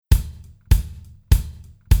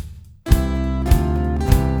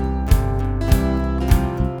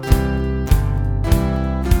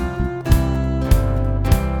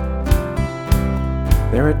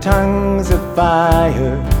There are tongues of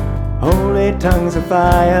fire, holy tongues of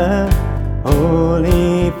fire,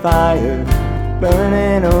 holy fire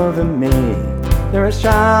burning over me. There are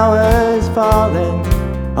showers falling,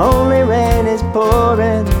 holy rain is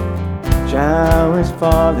pouring, showers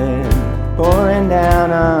falling, pouring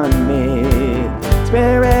down on me.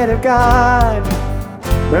 Spirit of God,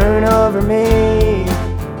 burn over me.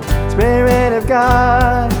 Spirit of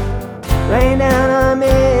God, rain down on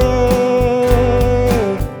me.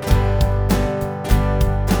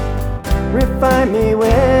 Refine me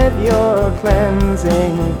with your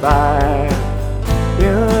cleansing fire.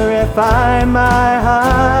 Purify my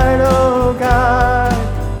heart, oh God.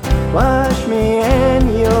 Wash me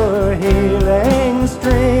in your healing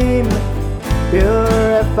stream.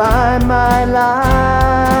 Purify my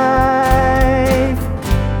life.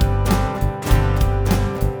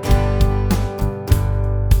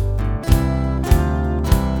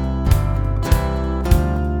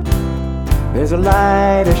 There's a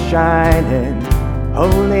light is shining,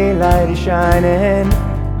 holy light is shining,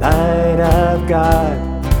 light of God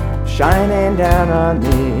shining down on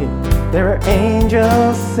me. There are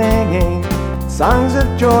angels singing, songs of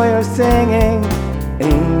joy are singing,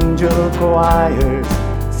 angel choirs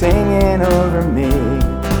singing over me.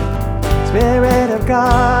 Spirit of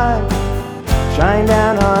God, shine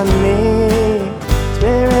down on me.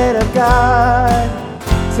 Spirit of God,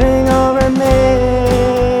 sing over me.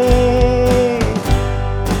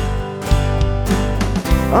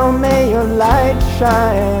 Oh, may your light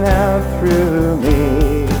shine out through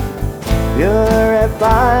me.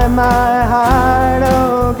 Purify my heart,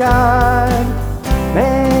 oh God.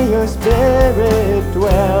 May your spirit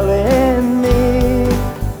dwell in me.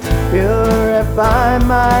 Purify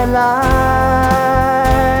my life.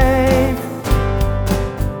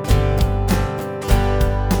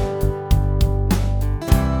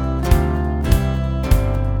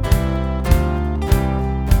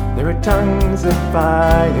 There are tongues of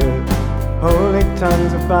fire, holy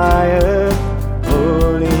tongues of fire,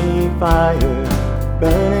 holy fire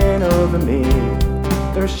burning over me.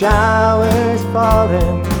 There are showers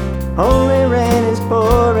falling, holy rain is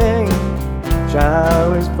pouring,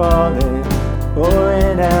 showers falling,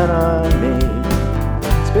 pouring down on me.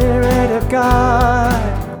 Spirit of God,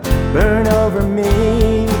 burn over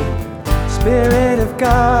me. Spirit of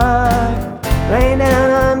God, rain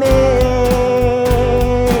down on me.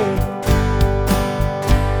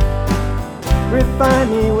 Refine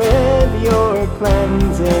me with your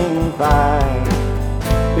cleansing fire.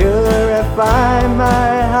 Purify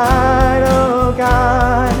my heart, oh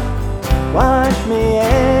God. Wash me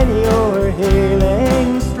in your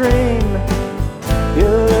healing stream.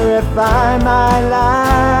 Purify my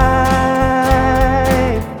life.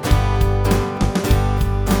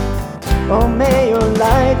 Oh, may your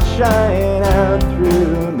light shine out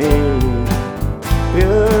through me.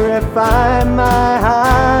 Purify my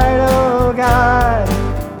heart, oh God.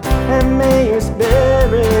 And may your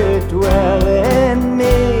spirit dwell in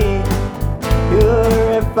me.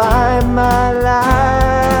 Purify my life.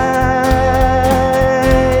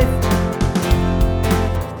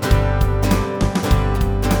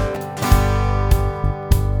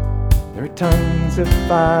 There are tongues of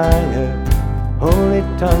fire, holy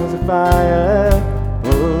tongues of fire,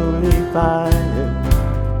 holy fire